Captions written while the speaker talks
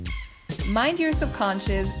Mind Your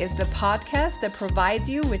Subconscious is the podcast that provides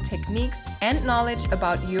you with techniques and knowledge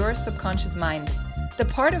about your subconscious mind, the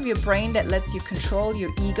part of your brain that lets you control your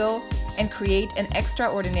ego and create an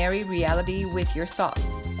extraordinary reality with your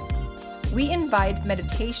thoughts. We invite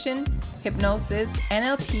meditation, hypnosis,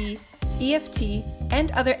 NLP, EFT,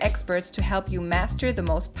 and other experts to help you master the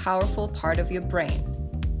most powerful part of your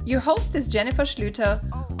brain. Your host is Jennifer Schlüter,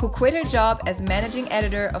 who quit her job as managing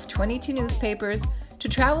editor of 22 newspapers to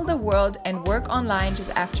travel the world and work online just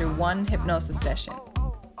after one hypnosis session.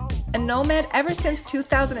 A nomad ever since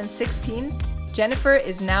 2016, Jennifer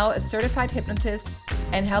is now a certified hypnotist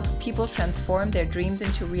and helps people transform their dreams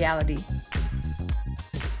into reality.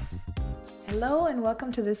 Hello and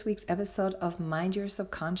welcome to this week's episode of Mind Your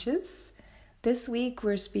Subconscious. This week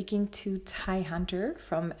we're speaking to Ty Hunter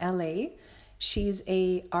from LA. She's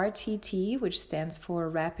a RTT, which stands for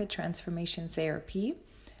Rapid Transformation Therapy,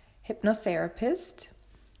 hypnotherapist.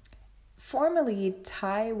 Formerly,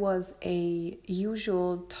 Ty was a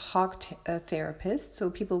usual talk therapist,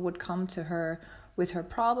 so people would come to her with her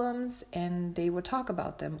problems and they would talk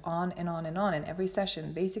about them on and on and on in every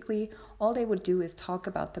session. Basically, all they would do is talk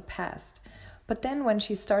about the past. But then when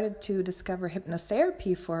she started to discover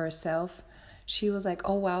hypnotherapy for herself, she was like,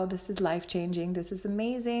 oh wow, this is life-changing, this is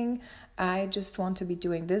amazing. I just want to be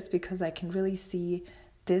doing this because I can really see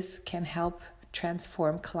this can help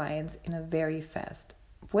transform clients in a very fast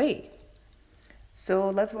way. So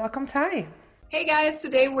let's welcome Ty. Hey guys,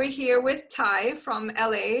 today we're here with Ty from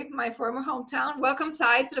LA, my former hometown. Welcome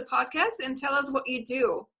Ty to the podcast and tell us what you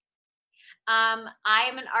do. I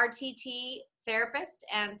am an RTT therapist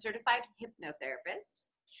and certified hypnotherapist.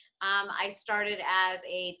 I started as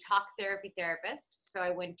a talk therapy therapist. So I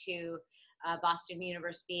went to Boston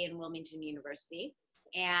University and Wilmington University.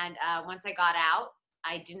 And once I got out,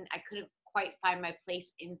 I couldn't quite find my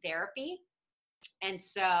place in therapy. And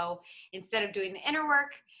so instead of doing the inner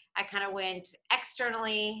work, I kind of went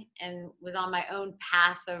externally and was on my own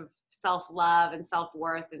path of self-love and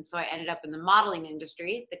self-worth. And so I ended up in the modeling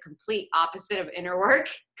industry, the complete opposite of inner work,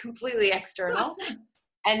 completely external.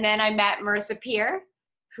 And then I met Marissa Peer,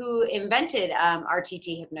 who invented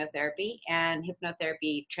RTT hypnotherapy, and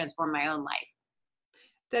hypnotherapy transformed my own life.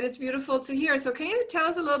 That is beautiful to hear. So can you tell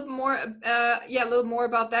us a little more,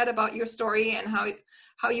 about that, about your story and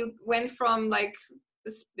how you went from like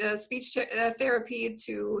speech therapy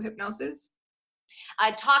to hypnosis?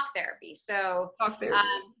 Talk therapy. So talk therapy.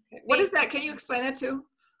 What is that? Can you explain it too?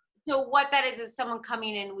 So what that is someone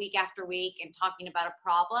coming in week after week and talking about a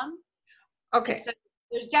problem. Okay. So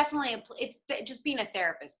there's definitely it's just being a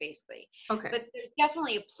therapist basically. Okay. But there's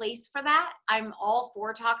definitely a place for that. I'm all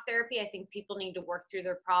for talk therapy. I think people need to work through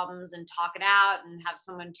their problems and talk it out and have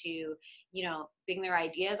someone to, bring their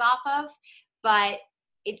ideas off of. But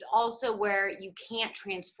it's also where you can't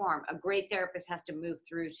transform. A great therapist has to move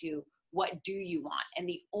through to what do you want? And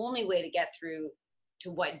the only way to get through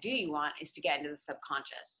to what do you want is to get into the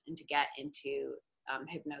subconscious and to get into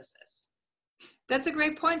hypnosis. That's a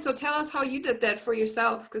great point. So tell us how you did that for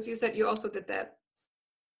yourself, because you said you also did that.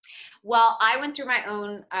 Well, I went through my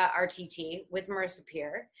own RTT with Marissa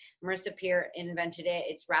Peer. Marissa Peer invented it.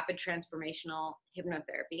 It's rapid transformational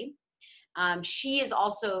hypnotherapy. She is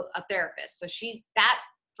also a therapist. So that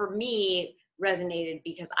for me resonated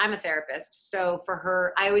because I'm a therapist. So for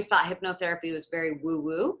her, I always thought hypnotherapy was very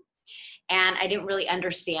woo-woo and I didn't really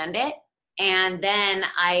understand it. And then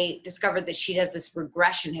I discovered that she does this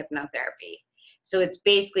regression hypnotherapy. So it's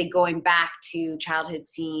basically going back to childhood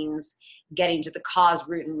scenes, getting to the cause,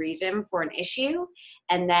 root, and reason for an issue,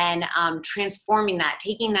 and then transforming that,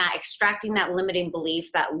 taking that, extracting that limiting belief,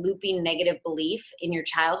 that looping negative belief in your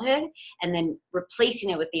childhood, and then replacing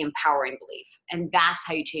it with the empowering belief. And that's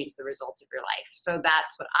how you change the results of your life. So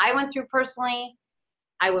that's what I went through personally.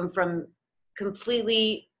 I went from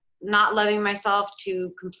completely not loving myself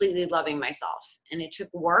to completely loving myself. And it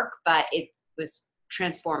took work, but it was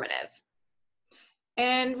transformative.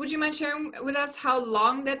 And would you mind sharing with us how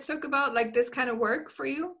long that took about, like this kind of work for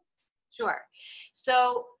you? Sure.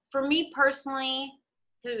 So for me personally,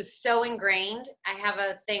 it was so ingrained. I have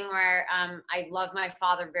a thing where I love my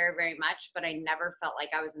father very, very much, but I never felt like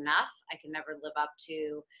I was enough. I could never live up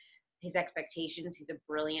to his expectations. He's a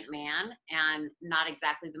brilliant man and not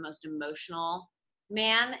exactly the most emotional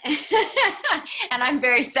man. And I'm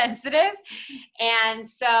very sensitive. And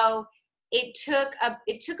so it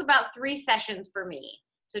took about 3 sessions for me.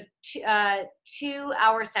 So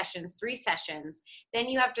 2-hour sessions, 3 sessions. Then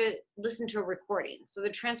you have to listen to a recording. So the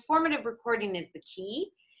transformative recording is the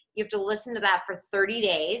key. You have to listen to that for 30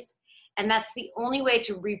 days. And that's the only way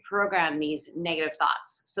to reprogram these negative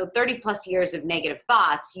thoughts. So 30 plus years of negative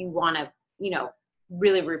thoughts, you want to,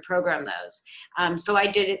 really reprogram those. So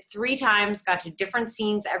I did it 3 times, got to different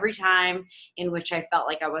scenes every time in which I felt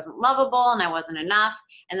like I wasn't lovable and I wasn't enough,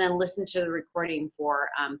 and then listened to the recording for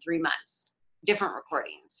 3 months, different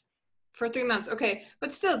recordings. For 3 months, okay.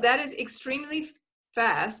 But still, that is extremely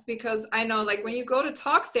fast, because I know, like, when you go to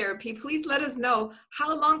talk therapy, please let us know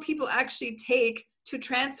how long people actually take to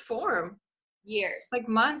transform. Years. Like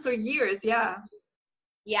months or years, yeah.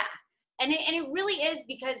 Yeah. And it really is,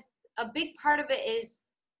 because a big part of it is,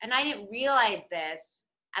 and I didn't realize this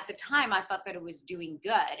at the time, I thought that it was doing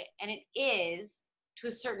good, and it is to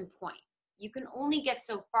a certain point. You can only get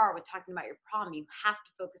so far with talking about your problem. You have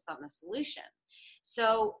to focus on the solution.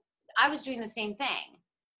 So I was doing the same thing.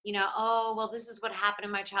 You know, oh, well, this is what happened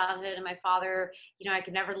in my childhood, and my father, you know, I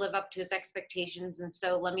could never live up to his expectations. And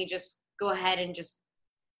so let me just go ahead and just,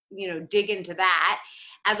 you know, dig into that,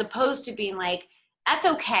 as opposed to being like, that's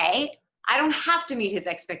okay. I don't have to meet his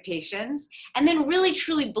expectations. And then really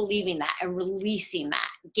truly believing that and releasing that,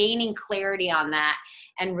 gaining clarity on that,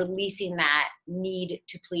 and releasing that need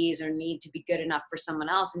to please or need to be good enough for someone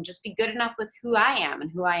else, and just be good enough with who I am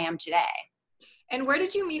and who I am today. And where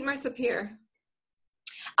did you meet Marissa Peer?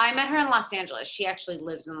 I met her in Los Angeles. She actually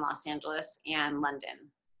lives in Los Angeles and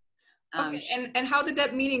London. Okay, and how did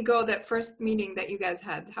that meeting go, that first meeting that you guys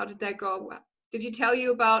had? How did that go? Did you tell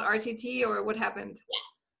you about RTT, or what happened? Yes.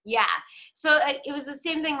 Yeah. So it was the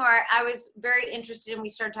same thing where I was very interested, and we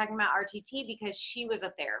started talking about RTT because she was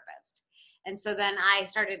a therapist. And so then I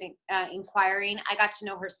started inquiring. I got to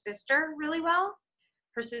know her sister really well.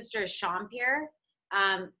 Her sister is Sean Peer.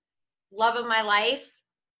 Love of my life.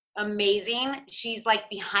 Amazing. She's like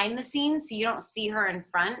behind the scenes, so you don't see her in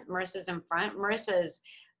front. Marissa's in front. Marissa's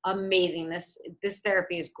amazing. This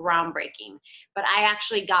therapy is groundbreaking. But I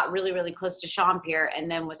actually got really, really close to Sean Peer, and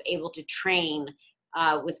then was able to train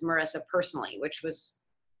with Marissa personally, which was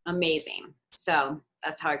amazing. So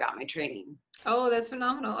that's how I got my training. Oh, that's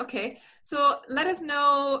phenomenal. Okay. So let us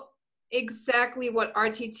know exactly what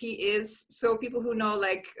RTT is, so people who know,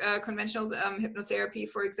 like, conventional hypnotherapy,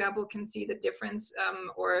 for example, can see the difference,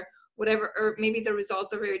 or whatever, or maybe the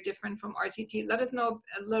results are very different from RTT. Let us know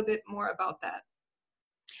a little bit more about that.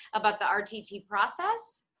 About the RTT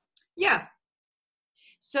process? Yeah.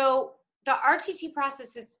 So the RTT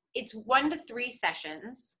process, it's 1 to 3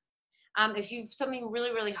 sessions. If you've something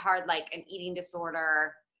really, really hard, like an eating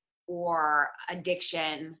disorder or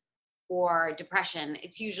addiction or depression,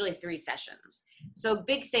 it's usually 3 sessions. So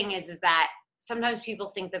big thing is that sometimes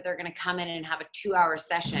people think that they're going to come in and have a 2-hour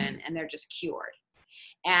session and they're just cured.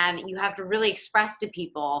 And you have to really express to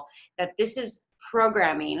people that this is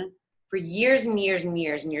programming for years and years and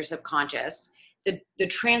years in your subconscious. The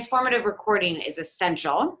transformative recording is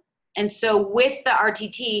essential. And so with the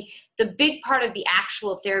RTT, the big part of the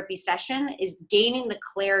actual therapy session is gaining the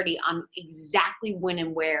clarity on exactly when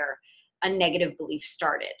and where a negative belief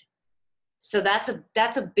started. So that's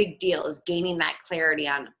a big deal, is gaining that clarity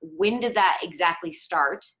on when did that exactly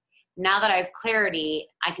start. Now that I have clarity,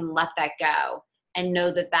 I can let that go and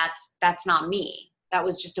know that that's not me. That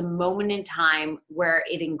was just a moment in time where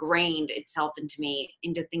it ingrained itself into me,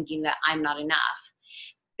 into thinking that I'm not enough.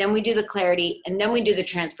 Then we do the clarity, and then we do the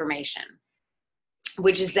transformation,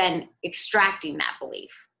 which is then extracting that belief,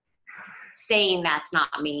 saying that's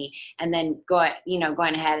not me, and then going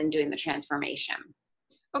ahead and doing the transformation.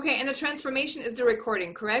 Okay, and the transformation is the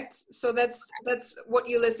recording, correct? So that's what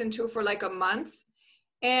you listen to for like a month.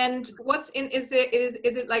 And what's in, is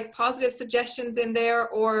it like positive suggestions in there,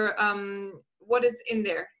 or what is in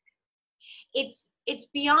there? It's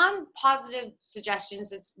beyond positive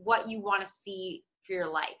suggestions. It's what you want to see for your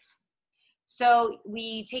life. So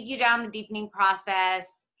we take you down the deepening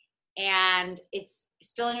process, and it's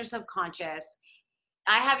still in your subconscious.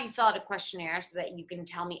 I have you fill out a questionnaire so that you can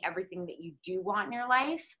tell me everything that you do want in your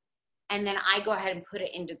life. And then I go ahead and put it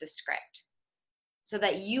into the script so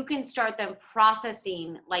that you can start them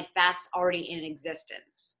processing like that's already in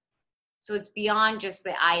existence. So it's beyond just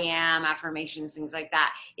the I am affirmations, things like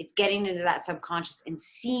that. It's getting into that subconscious and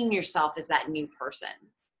seeing yourself as that new person.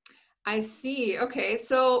 I see. Okay.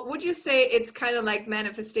 So would you say it's kind of like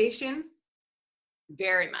manifestation?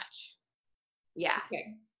 Very much. Yeah.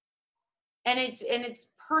 Okay. And it's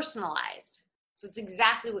personalized. So it's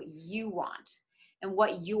exactly what you want and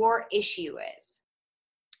what your issue is.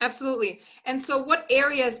 Absolutely. And so what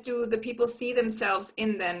areas do the people see themselves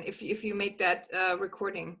in then, if you make that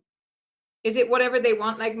recording? Is it whatever they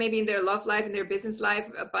want, like maybe in their love life, in their business life,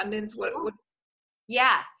 abundance? What?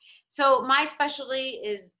 Yeah. So my specialty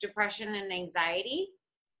is depression and anxiety,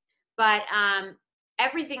 but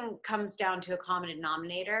everything comes down to a common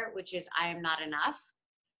denominator, which is I am not enough.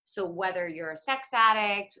 So whether you're a sex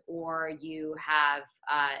addict or you have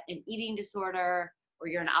an eating disorder or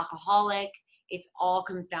you're an alcoholic, it all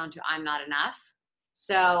comes down to I'm not enough.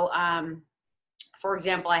 So, for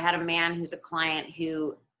example, I had a man who's a client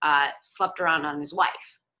who slept around on his wife.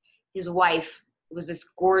 His wife was this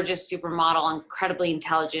gorgeous supermodel, incredibly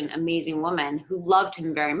intelligent, amazing woman who loved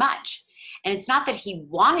him very much. And it's not that he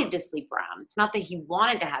wanted to sleep around. It's not that he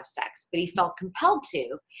wanted to have sex, but he felt compelled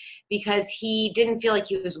to because he didn't feel like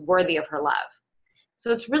he was worthy of her love.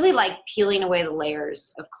 So it's really like peeling away the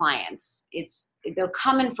layers of clients. They'll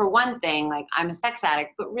come in for one thing, like I'm a sex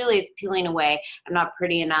addict, but really it's peeling away. I'm not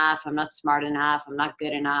pretty enough. I'm not smart enough. I'm not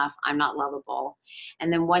good enough. I'm not lovable.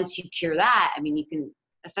 And then once you cure that, I mean, you can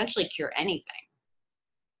essentially cure anything.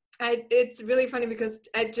 It's really funny because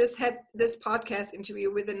I just had this podcast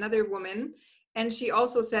interview with another woman, and she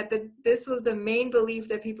also said that this was the main belief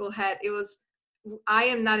that people had. It was, I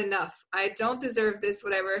am not enough. I don't deserve this,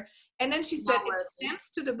 whatever. And then she said it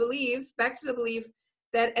stems to the belief, back to the belief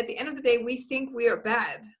that at the end of the day, we think we are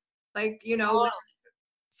bad. Like, you know,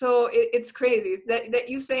 so it's crazy that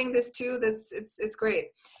you saying this too. It's great.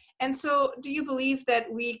 And so do you believe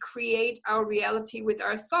that we create our reality with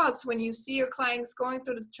our thoughts when you see your clients going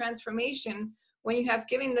through the transformation, when you have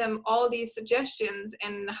given them all these suggestions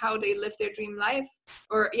and how they live their dream life,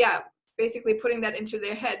 or basically putting that into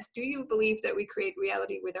their heads? Do you believe that we create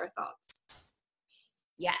reality with our thoughts?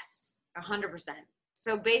 Yes, 100%.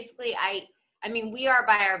 So basically, I mean, we are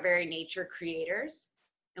by our very nature creators,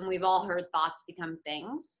 and we've all heard thoughts become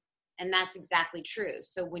things. And that's exactly true.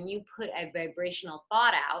 So when you put a vibrational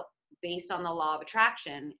thought out based on the law of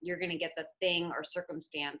attraction, you're going to get the thing or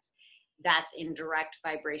circumstance that's in direct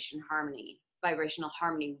vibrational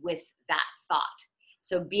harmony with that thought.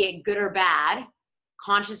 So be it good or bad,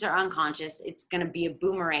 conscious or unconscious, it's going to be a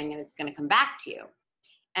boomerang and it's going to come back to you.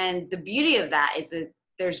 And the beauty of that is that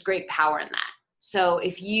there's great power in that. So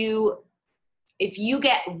if you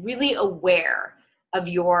get really aware of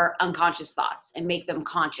your unconscious thoughts and make them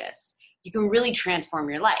conscious, you can really transform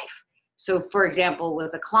your life. So for example,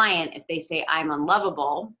 with a client, if they say I'm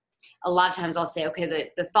unlovable, a lot of times I'll say,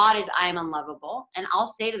 okay, the thought is I'm unlovable. And I'll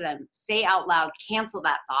say to them, say out loud, cancel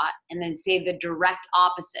that thought, and then say the direct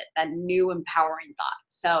opposite, that new empowering thought.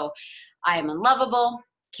 So I am unlovable,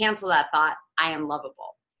 cancel that thought, I am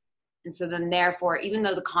lovable. And so then therefore, even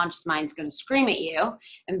though the conscious mind's going to scream at you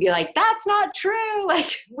and be like, that's not true,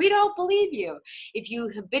 like, we don't believe you, if you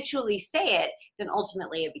habitually say it, then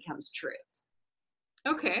ultimately it becomes truth.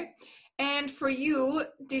 Okay. And for you,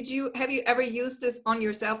 have you ever used this on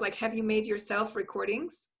yourself? Like, have you made yourself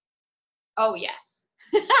recordings? Oh, yes.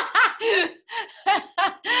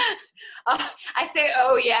 I say,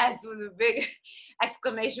 oh, yes, with a big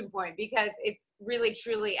exclamation point, because it's really,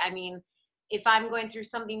 truly, I mean, if I'm going through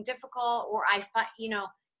something difficult, or I find,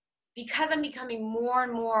 because I'm becoming more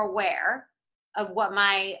and more aware of what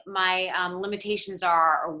my limitations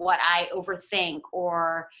are, or what I overthink,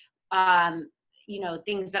 or,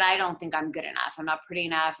 things that I don't think I'm good enough. I'm not pretty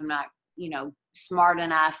enough. I'm not, smart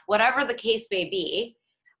enough, whatever the case may be.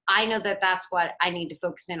 I know that that's what I need to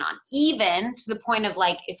focus in on, even to the point of,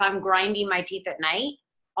 like, if I'm grinding my teeth at night,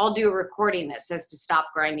 I'll do a recording that says to stop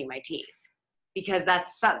grinding my teeth, because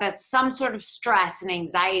that's some sort of stress and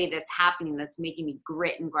anxiety that's happening that's making me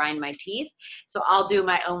grit and grind my teeth. So I'll do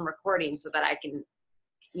my own recording so that I can,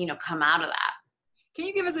 come out of that. Can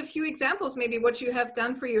you give us a few examples, maybe what you have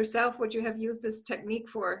done for yourself, what you have used this technique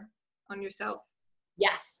for on yourself?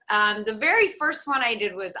 Yes. The very first one I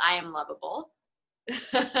did was I am lovable.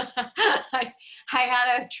 I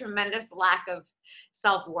had a tremendous lack of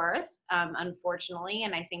self-worth, unfortunately.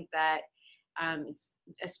 And I think that it's,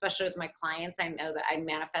 especially with my clients, I know that I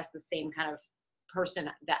manifest the same kind of person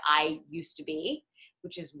that I used to be,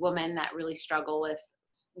 which is women that really struggle with,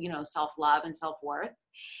 self-love and self-worth.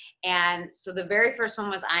 And so the very first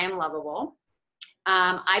one was I am lovable.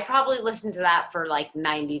 I probably listened to that for like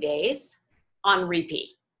 90 days on repeat.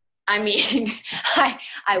 I mean,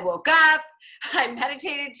 I woke up, I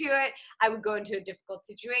meditated to it. I would go into a difficult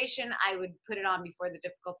situation. I would put it on before the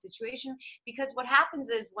difficult situation, because what happens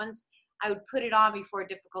is once I would put it on before a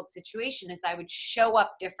difficult situation is I would show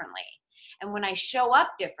up differently. And when I show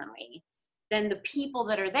up differently, then the people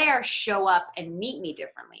that are there show up and meet me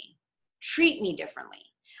differently, treat me differently.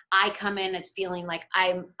 I come in as feeling like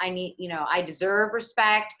I deserve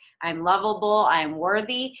respect. I'm lovable. I'm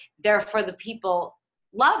worthy. Therefore, the people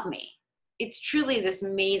love me. It's truly this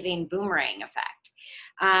amazing boomerang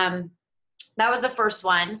effect. That was the first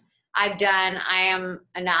one. I've done I am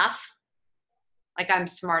enough. Like, I'm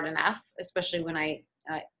smart enough, especially when I,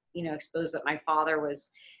 exposed that my father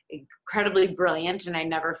was incredibly brilliant, and I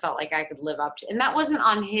never felt like I could live up to, and that wasn't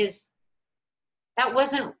on his,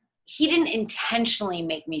 he didn't intentionally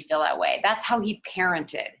make me feel that way. That's how he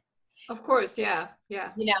parented. Of course. Yeah.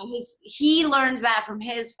 Yeah. You know, he learned that from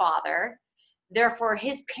his father. Therefore,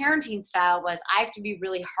 his parenting style was, I have to be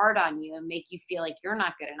really hard on you and make you feel like you're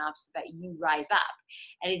not good enough so that you rise up.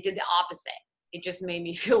 And it did the opposite. It just made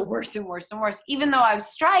me feel worse and worse and worse. Even though I was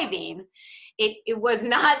striving, it was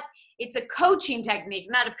not, it's a coaching technique,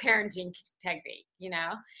 not a parenting technique, you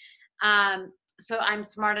know? So I'm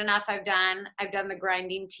smart enough. I've done the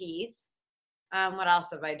grinding teeth. What else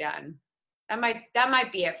have I done? That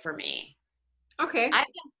might be it for me. Okay.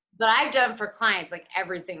 But I've done for clients like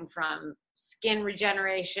everything from skin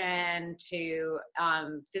regeneration to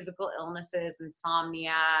physical illnesses,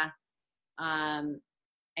 insomnia,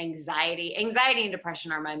 anxiety and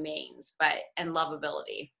depression are my mains, and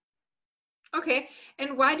lovability. Okay.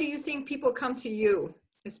 And why do you think people come to you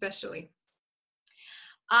especially?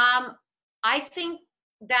 I think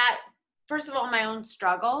that, first of all, my own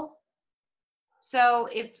struggle. So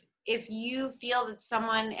if you feel that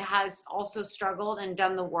someone has also struggled and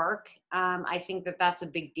done the work, I think that that's a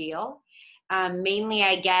big deal. Mainly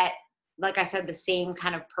I get, like I said, the same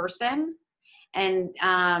kind of person. And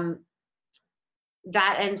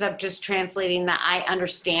that ends up just translating that I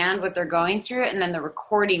understand what they're going through. And then the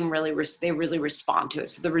recording they really respond to it.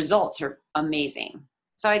 So the results are amazing.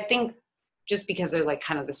 So I think just because they're like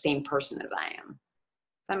kind of the same person as I am. Does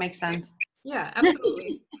that make sense? Yeah,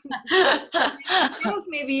 absolutely. Tell us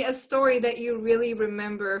maybe a story that you really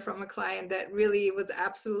remember from a client that really was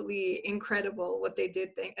absolutely incredible what they did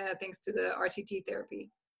thanks to the RTT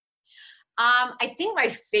therapy. I think my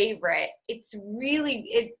favorite, it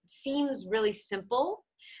seems really simple,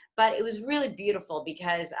 but it was really beautiful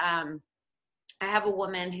because I have a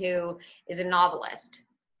woman who is a novelist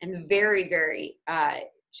and very, very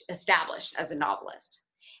established as a novelist.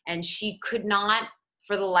 And she could not,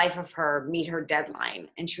 for the life of her, meet her deadline.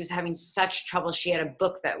 And she was having such trouble. She had a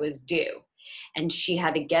book that was due. And she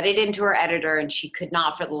had to get it into her editor, and she could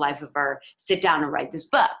not for the life of her sit down and write this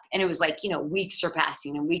book. And it was like, weeks are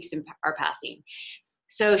passing and weeks are passing.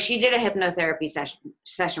 So she did a hypnotherapy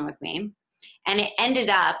session with me. And it ended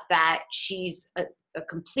up that she's a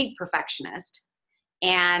complete perfectionist.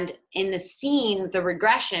 And in the scene, the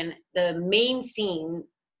regression, the main scene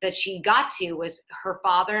that she got to was her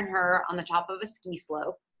father and her on the top of a ski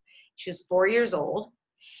slope. She was 4 years old.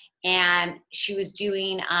 And she was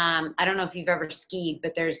doing, I don't know if you've ever skied,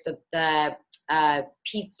 but there's the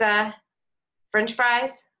pizza, French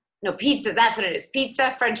fries. No, pizza, that's what it is.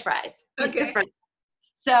 Pizza, French fries. Pizza, okay. French.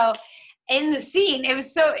 So in the scene,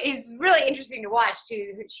 it's really interesting to watch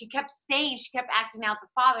too. She kept acting out the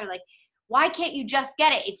father, like, why can't you just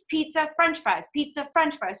get it? It's pizza, French fries, pizza,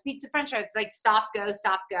 French fries, pizza, French fries. It's like, stop, go,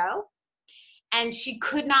 stop, go. And she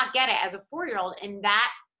could not get it as a 4-year-old. And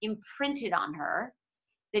that imprinted on her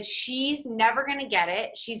that she's never going to get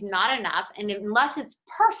it. She's not enough. And unless it's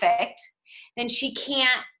perfect, then she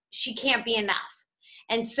can't be enough.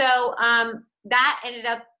 And so that ended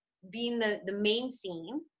up being the main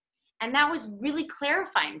scene. And that was really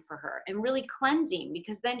clarifying for her and really cleansing,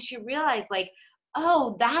 because then she realized, like,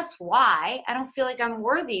 oh, that's why I don't feel like I'm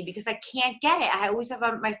worthy, because I can't get it. I always have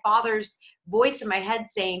my father's voice in my head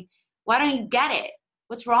saying, why don't you get it?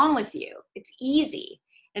 What's wrong with you? It's easy.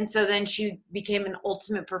 And so then she became an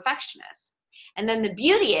ultimate perfectionist. And then the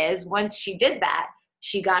beauty is, once she did that,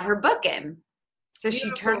 she got her book in. So Beautiful.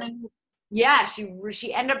 She turned in, yeah,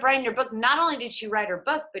 she ended up writing her book. Not only did she write her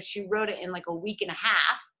book, but she wrote it in like a week and a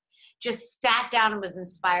half, just sat down and was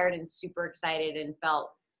inspired and super excited and felt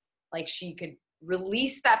like she could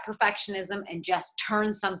release that perfectionism and just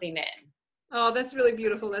turn something in. Oh, that's really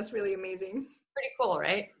beautiful. That's really amazing. Pretty cool,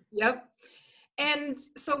 right? Yep. And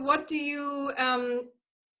so what do you,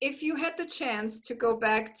 if you had the chance to go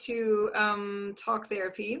back to talk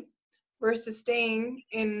therapy versus staying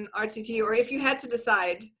in RTT, or if you had to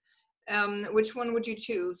decide, which one would you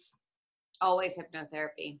choose? Always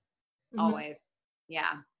hypnotherapy. Mm-hmm. Always.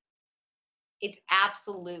 Yeah. It's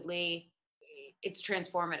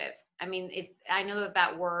transformative. I mean, I know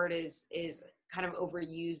that word is kind of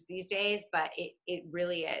overused these days, but it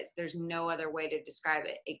really is. There's no other way to describe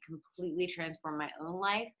it. It completely transformed my own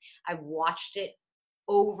life. I've watched it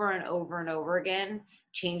over and over and over again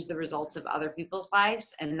change the results of other people's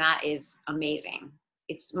lives, and that is amazing.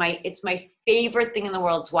 It's my favorite thing in the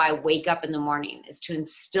world. It's why I wake up in the morning, is to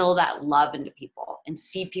instill that love into people and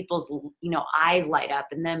see people's eyes light up,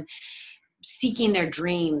 and them seeking their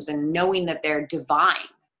dreams and knowing that they're divine.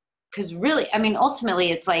 Because really, I mean,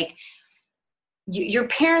 ultimately, it's like your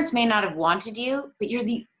parents may not have wanted you, but you're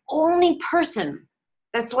the only person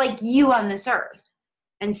that's like you on this earth.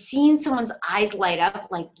 And seeing someone's eyes light up,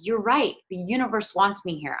 like, you're right. The universe wants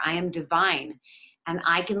me here. I am divine. And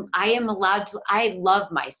I am allowed to, I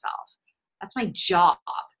love myself. That's my job.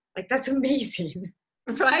 Like, that's amazing.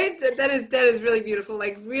 Right? That is really beautiful.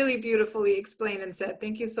 Like, really beautifully explained and said.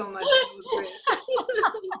 Thank you so much. That was great.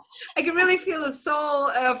 I could really feel the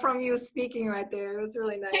soul from you speaking right there. It was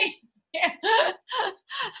really nice.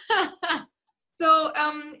 So,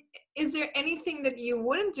 is there anything that you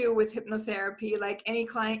wouldn't do with hypnotherapy? Like any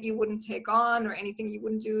client you wouldn't take on, or anything you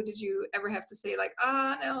wouldn't do? Did you ever have to say like,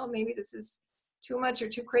 no, maybe this is too much or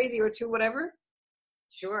too crazy or too whatever?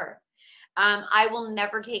 Sure. I will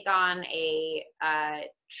never take on a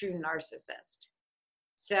true narcissist.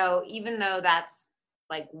 So even though that's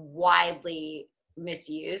like widely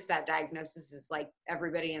misused, that diagnosis is like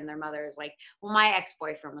everybody and their mother is like, well, my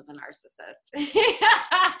ex-boyfriend was a narcissist.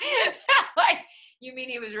 Like, you mean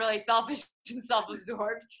he was really selfish and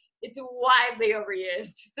self-absorbed? It's widely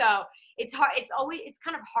overused. So it's hard. It's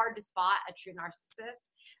kind of hard to spot a true narcissist,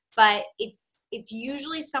 but it's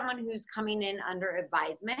usually someone who's coming in under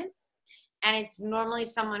advisement. And it's normally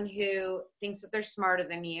someone who thinks that they're smarter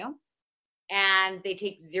than you, and they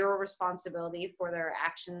take zero responsibility for their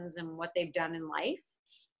actions and what they've done in life.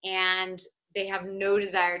 And they have no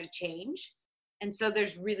desire to change. And so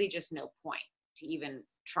there's really just no point to even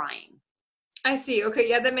trying. I see. Okay.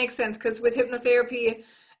 Yeah, that makes sense. Because with hypnotherapy,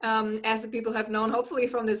 as the people have known, hopefully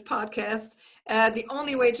from this podcast, the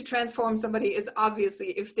only way to transform somebody is obviously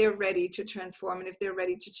if they're ready to transform and if they're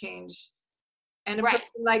ready to change. And a person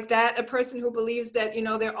like that, a person who believes that,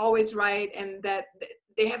 they're always right and that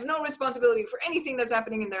they have no responsibility for anything that's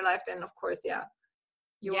happening in their life, then of course,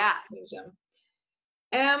 you want to change them.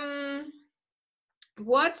 And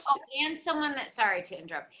someone that, sorry to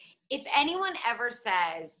interrupt. If anyone ever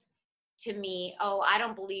says to me, oh, I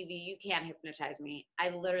don't believe you, you can't hypnotize me, I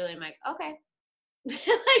literally am like, okay.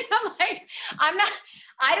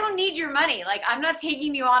 I don't need your money. Like, I'm not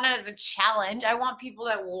taking you on as a challenge. I want people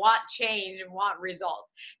that want change and want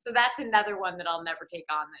results. So that's another one that I'll never take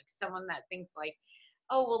on. Like someone that thinks like,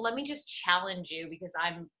 oh, well, let me just challenge you because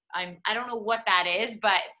I don't know what that is,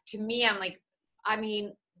 but to me, I'm like, I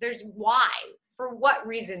mean, there's why, for what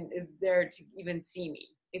reason is there to even see me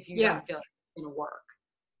if you don't feel like it's going to work?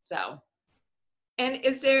 So. And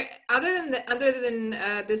is there, other than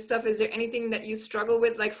this stuff, is there anything that you struggle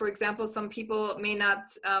with? Like, for example, some people may not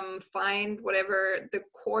find whatever the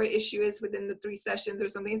core issue is within the 3 sessions or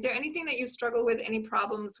something. Is there anything that you struggle with, any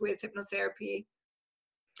problems with hypnotherapy?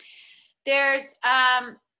 There's,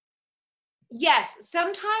 yes,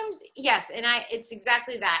 sometimes, yes. And it's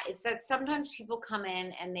exactly that. It's that sometimes people come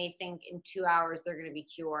in and they think in 2 hours they're going to be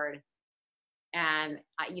cured. And,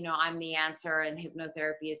 I'm the answer, and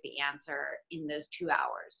hypnotherapy is the answer in those 2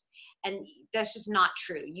 hours. And that's just not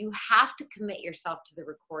true. You have to commit yourself to the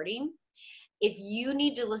recording. If you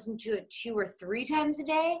need to listen to it 2 or 3 times a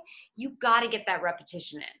day, you got to get that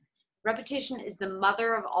repetition in. Repetition is the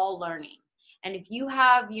mother of all learning. And if you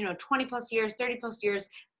have, 20 plus years, 30 plus years,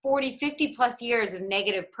 40, 50 plus years of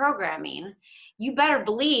negative programming, you better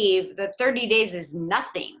believe that 30 days is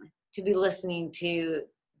nothing to be listening to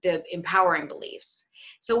the empowering beliefs.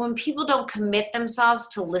 So when people don't commit themselves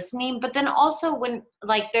to listening, but then also when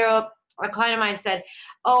like a client of mine said,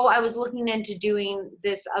 oh, I was looking into doing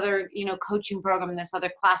this other, coaching program, this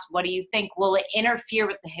other class. What do you think? Will it interfere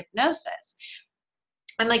with the hypnosis?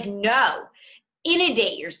 I'm like, no,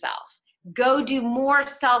 inundate yourself. Go do more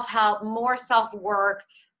self-help, more self-work.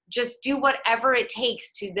 Just do whatever it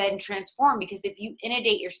takes to then transform, because if you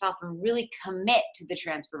inundate yourself and really commit to the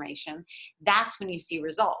transformation, that's when you see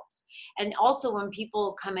results. And also when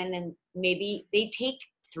people come in and maybe they take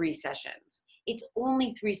 3 sessions, it's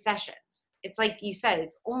only 3 sessions. It's like you said,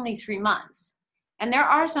 it's only 3 months. And there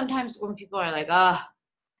are sometimes when people are like,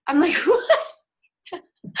 I'm like, what?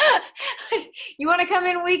 You want to come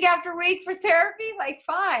in week after week for therapy? Like,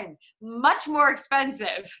 fine, much more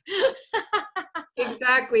expensive.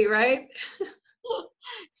 Exactly, right?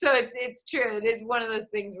 So it's true. It is one of those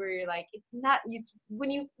things where you're like, it's not, when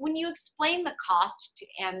you explain the cost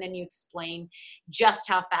and then you explain just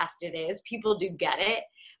how fast it is, people do get it.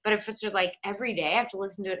 But if it's like every day, I have to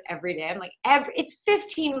listen to it every day. I'm like, it's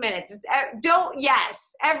 15 minutes.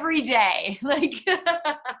 Every day. Like,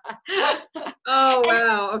 oh,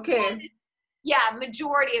 wow. Okay. Yeah.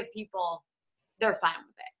 Majority of people, they're fine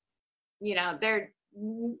with it. They're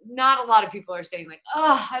not a lot of people are saying like,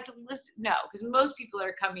 oh, I have to listen. No, because most people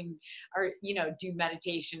are coming do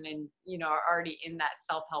meditation and, are already in that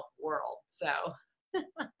self-help world. So.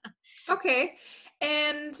 Okay.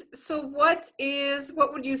 And so what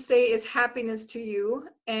would you say is happiness to you?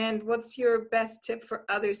 And what's your best tip for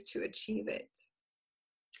others to achieve it?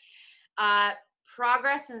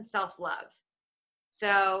 Progress and self-love.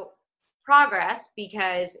 So progress,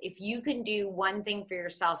 because if you can do one thing for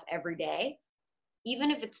yourself every day,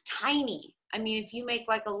 even if it's tiny, I mean, if you make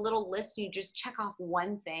like a little list and you just check off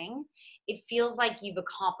one thing, it feels like you've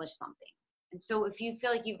accomplished something. And so if you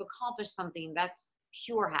feel like you've accomplished something, that's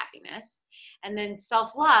pure happiness. And then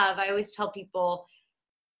self-love, I always tell people,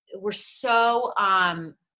 we're so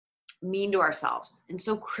mean to ourselves and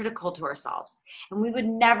so critical to ourselves. And we would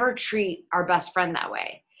never treat our best friend that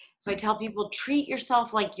way. So I tell people, treat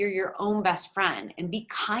yourself like you're your own best friend and be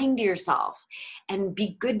kind to yourself and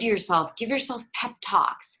be good to yourself. Give yourself pep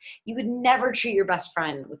talks. You would never treat your best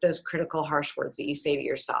friend with those critical, harsh words that you say to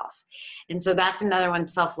yourself. And so that's another one,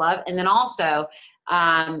 self-love. And then also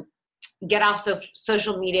get off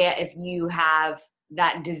social media if you have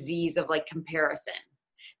that disease of like comparison,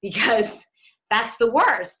 because that's the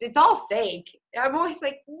worst. It's all fake. I'm always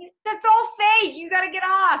like, that's all fake. You got to get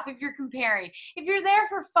off if you're comparing. If you're there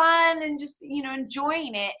for fun and just,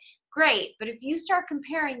 enjoying it, great. But if you start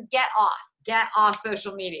comparing, get off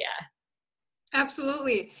social media.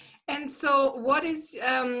 Absolutely. And so what else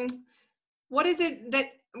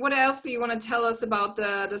do you want to tell us about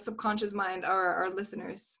the subconscious mind, our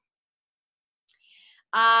listeners?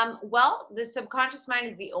 Well, the subconscious mind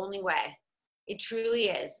is the only way. It truly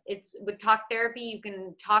is. It's with talk therapy, you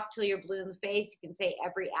can talk till you're blue in the face. You can say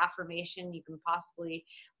every affirmation you can possibly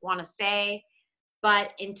want to say.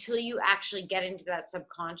 But until you actually get into that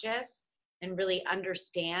subconscious and really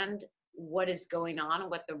understand what is going on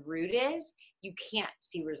and what the root is, you can't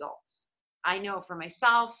see results. I know it for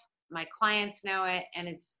myself, my clients know it, and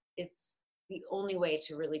it's the only way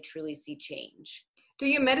to really truly see change. Do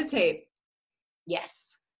you meditate?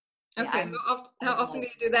 Yes. Okay. Yeah, how often do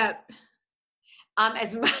you do that?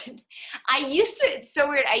 As much, it's so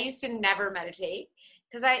weird. I used to never meditate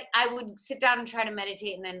because I would sit down and try to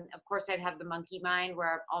meditate. And then of course I'd have the monkey mind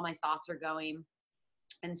where all my thoughts are going.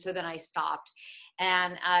 And so then I stopped.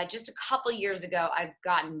 And just a couple years ago, I've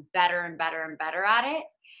gotten better and better and better at it.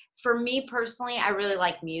 For me personally, I really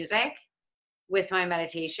like music with my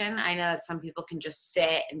meditation. I know that some people can just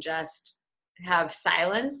sit and just have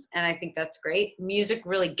silence, and I think that's great. Music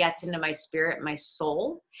really gets into my spirit, my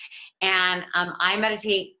soul. And I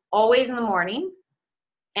meditate always in the morning,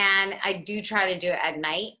 and I do try to do it at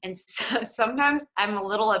night. And so sometimes I'm a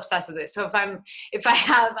little obsessed with it. So if I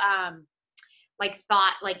have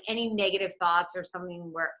like any negative thoughts or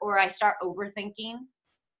something or I start overthinking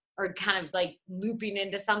or kind of like looping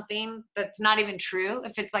into something that's not even true,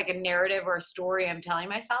 if it's like a narrative or a story I'm telling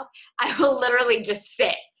myself, I will literally just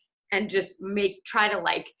sit and just try to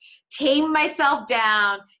like tame myself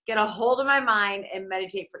down, get a hold of my mind and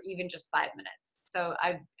meditate for even just 5 minutes. So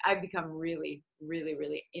I've become really, really,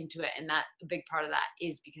 really into it. And that a big part of that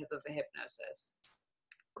is because of the hypnosis.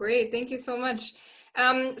 Great. Thank you so much.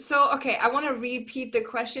 Okay, I want to repeat the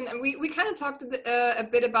question. And we kind of talked a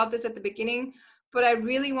bit about this at the beginning, but I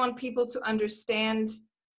really want people to understand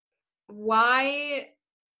why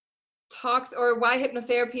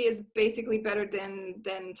hypnotherapy is basically better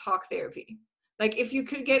than talk therapy. Like if you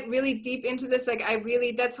could get really deep into this, like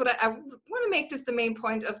that's what I want to make this the main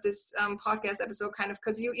point of this podcast episode, kind of,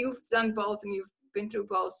 because you've done both and you've been through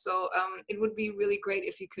both. So it would be really great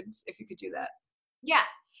if you could do that. Yeah.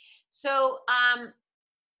 So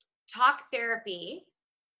talk therapy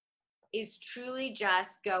is truly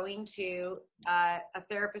just going to a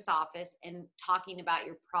therapist's office and talking about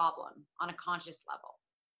your problem on a conscious level,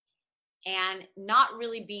 and not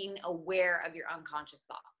really being aware of your unconscious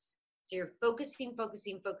thoughts. So you're focusing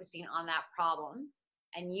on that problem.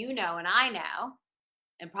 And and I know,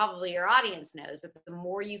 and probably your audience knows, that the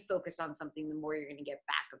more you focus on something, the more you're going to get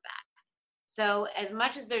back of that. So as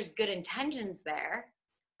much as there's good intentions there,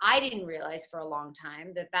 I didn't realize for a long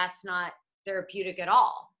time that that's not therapeutic at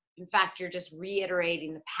all. In fact, you're just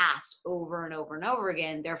reiterating the past over and over and over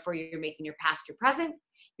again. Therefore, you're making your past your present.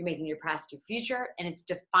 You're making your past your future, and it's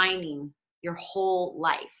defining your whole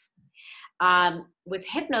life. With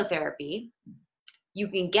hypnotherapy, you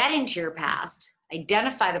can get into your past,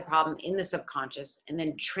 identify the problem in the subconscious, and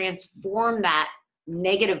then transform that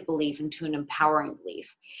negative belief into an empowering belief.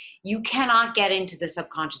 You cannot get into the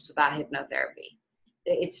subconscious without hypnotherapy.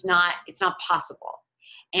 It's not possible.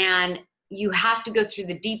 And you have to go through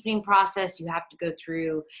the deepening process. You have to go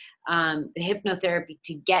through the hypnotherapy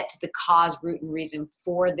to get to the cause, root, and reason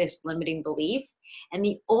for this limiting belief. And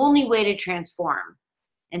the only way to transform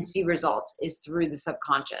and see results is through the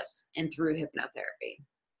subconscious and through hypnotherapy.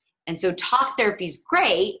 And so talk therapy is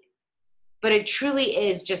great but it truly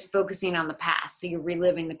is just focusing on the past. So you're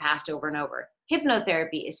reliving the past over and over.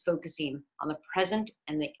 Hypnotherapy is focusing on the present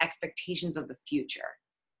and the expectations of the future.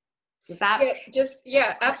 Is that?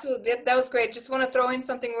 Yeah, absolutely. That was great. Just want to throw in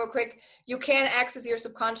something real quick. You can access your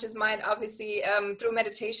subconscious mind, obviously, through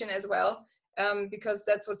meditation as well, because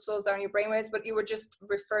that's what slows down your brainwaves. But you were just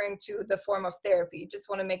referring to the form of therapy. Just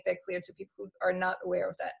want to make that clear to people who are not aware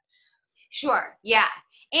of that. Sure. Yeah.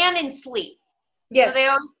 And in sleep. Yes. So they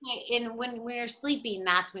always say when you're sleeping,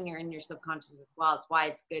 that's when you're in your subconscious as well. It's why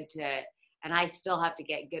it's good to, and I still have to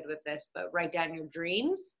get good with this, but write down your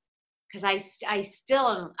dreams. Because I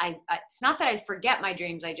still am, it's not that I forget my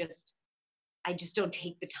dreams. I just don't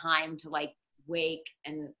take the time to like wake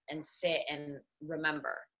and sit and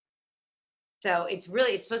remember. So it's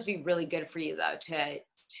supposed to be really good for you though,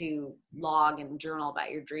 to log and journal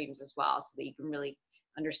about your dreams as well, so that you can really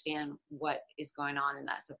understand what is going on in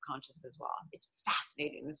that subconscious as well. It's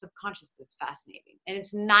fascinating. The subconscious is fascinating. And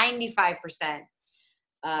it's 95%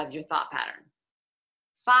 of your thought pattern.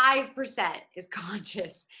 5% is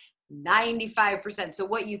conscious. 95%. So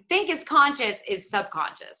what you think is conscious is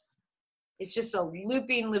subconscious. It's just a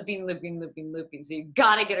looping. So you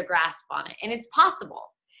got to get a grasp on it. And it's possible,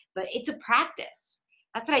 but it's a practice.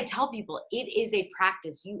 That's what I tell people. It is a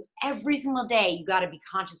practice. Every single day, you got to be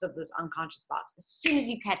conscious of those unconscious thoughts. As soon as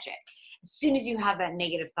you catch it, as soon as you have that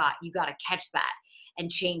negative thought, you got to catch that and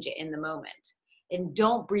change it in the moment. And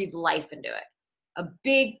don't breathe life into it. A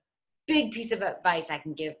big piece of advice I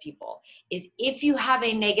can give people is, if you have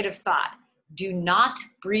a negative thought, do not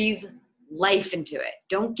breathe life into it.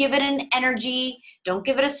 Don't give it an energy. Don't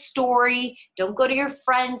give it a story. Don't go to your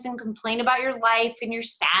friends and complain about your life and your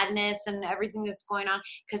sadness and everything that's going on,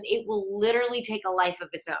 because it will literally take a life of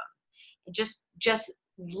its own. Just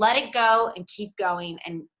let it go and keep going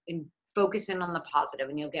and focus in on the positive,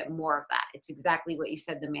 and you'll get more of that. It's exactly what you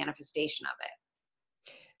said, the manifestation of it.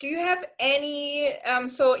 Do you have any,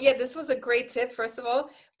 so yeah, this was a great tip, first of all.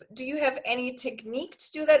 Do you have any technique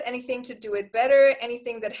to do that? Anything to do it better?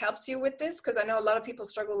 Anything that helps you with this? Because I know a lot of people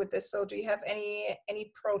struggle with this. So do you have any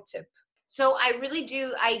pro tip? So I really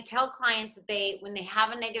do. I tell clients that when they have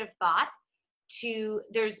a negative thought,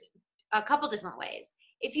 there's a couple different ways.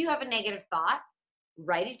 If you have a negative thought,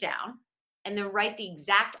 write it down and then write the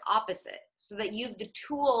exact opposite, so that you have the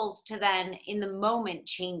tools to then in the moment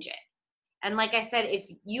change it. And like I said, if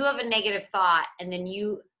you have a negative thought and then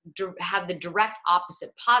you have the direct opposite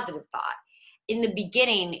positive thought, in the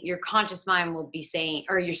beginning, your conscious mind will be saying,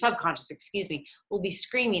 or your subconscious, will be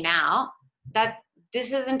screaming out that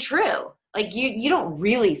this isn't true. Like you don't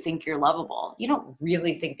really think you're lovable. You don't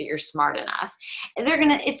really think that you're smart enough. And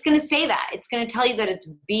it's going to say that. It's going to tell you that it's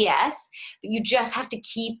BS, but you just have to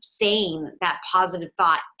keep saying that positive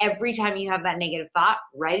thought. Every time you have that negative thought,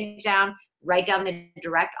 write it down. Write down the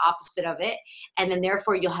direct opposite of it. And then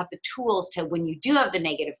therefore you'll have the tools to, when you do have the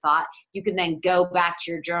negative thought, you can then go back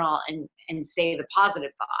to your journal and say the positive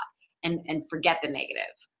thought and forget the negative.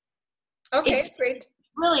 Okay, great. It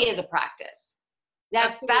really is a practice.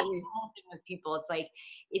 That's the whole thing with people. It's like,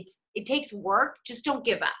 it takes work. Just don't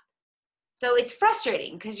give up. So it's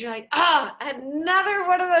frustrating because you're like, another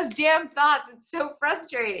one of those damn thoughts. It's so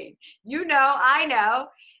frustrating. I know.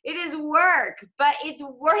 It is work, but it's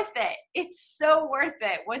worth it. It's so worth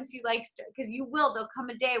it once you because there'll come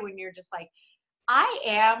a day when you're just like, I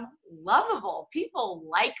am lovable. People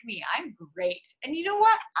like me. I'm great. And you know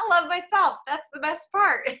what? I love myself. That's the best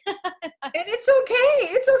part. And it's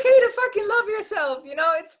okay. It's okay to fucking love yourself.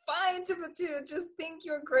 It's fine to just think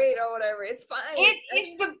you're great or whatever. It's fine.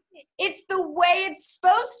 It's the way it's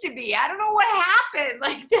supposed to be. I don't know what happened.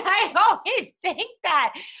 Like, I always think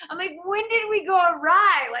that. I'm like, when did we go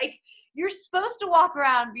awry? Like, you're supposed to walk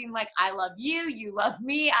around being like, I love you, you love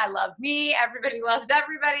me, I love me, everybody loves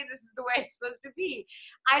everybody. This is the way it's supposed to be.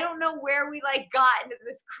 I don't know where we got into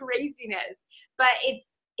this craziness, but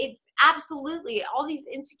it's absolutely, all these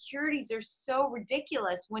insecurities are so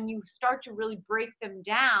ridiculous when you start to really break them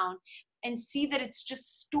down and see that it's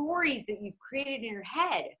just stories that you've created in your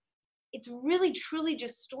head. It's really, truly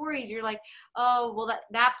just stories. You're like, oh, well,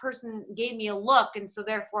 that person gave me a look, and so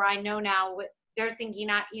therefore I know now what they're thinking.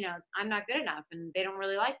 I'm not good enough, and they don't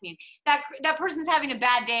really like me. That person's having a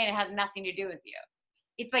bad day, and it has nothing to do with you.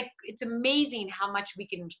 It's amazing how much we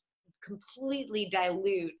can completely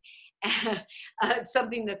dilute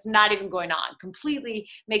something that's not even going on, completely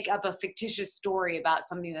make up a fictitious story about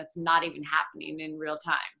something that's not even happening in real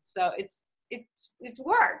time. So it's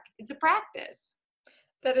work. It's a practice.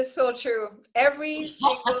 That is so true. Every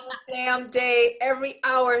single damn day, every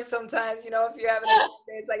hour sometimes, if you're having a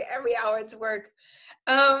day, it's like every hour it's work.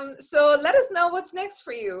 So let us know what's next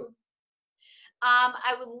for you.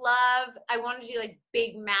 I want to do like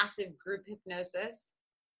big, massive group hypnosis.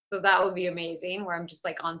 So that would be amazing, where I'm just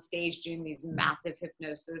like on stage doing these massive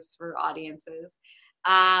hypnosis for audiences.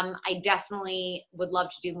 I definitely would love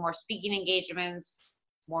to do more speaking engagements,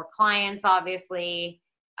 more clients, obviously.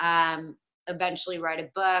 Eventually write a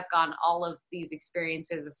book on all of these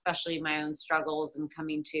experiences, especially my own struggles and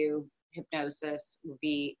coming to hypnosis would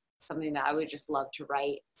be something that I would just love to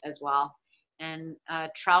write as well. And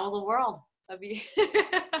travel the world. That'd be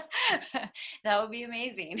that would be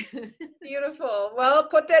amazing. Beautiful. Well,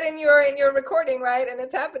 put that in your recording, right? And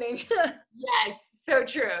it's happening. Yes, so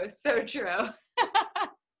true, so true.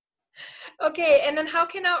 Okay, and then how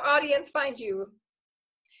can our audience find you?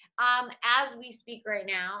 As we speak right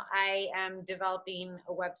now, I am developing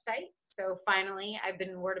a website. So finally, I've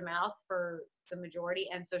been word of mouth for the majority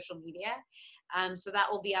and social media. So that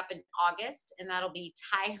will be up in August, and that'll be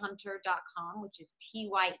tyhunter.com, which is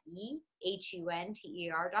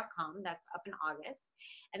TYEHUNTER.com. That's up in August.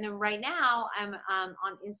 And then right now, I'm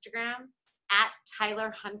on Instagram at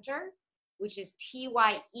Tyler Hunter, which is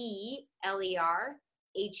TYELERHUNTER.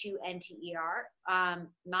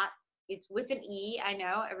 It's with an E. I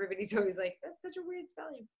know everybody's always like, that's such a weird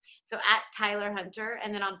spelling. So at Tyler Hunter,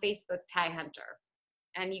 and then on Facebook, Ty Hunter.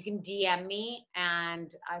 And you can DM me,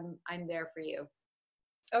 and I'm there for you.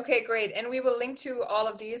 Okay, great. And we will link to all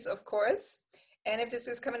of these, of course. And if this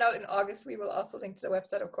is coming out in August, we will also link to the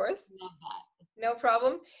website, of course. Love that. No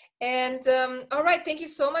problem. And all right, thank you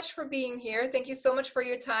so much for being here. Thank you so much for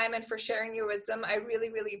your time and for sharing your wisdom. I really,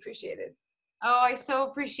 really appreciate it. Oh, I so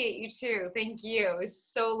appreciate you too. Thank you.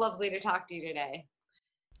 It's so lovely to talk to you today.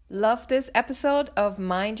 Love this episode of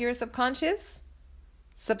Mind Your Subconscious?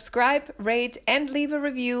 Subscribe, rate, and leave a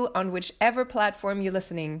review on whichever platform you're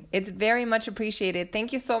listening. It's very much appreciated.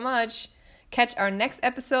 Thank you so much. Catch our next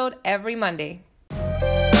episode every Monday.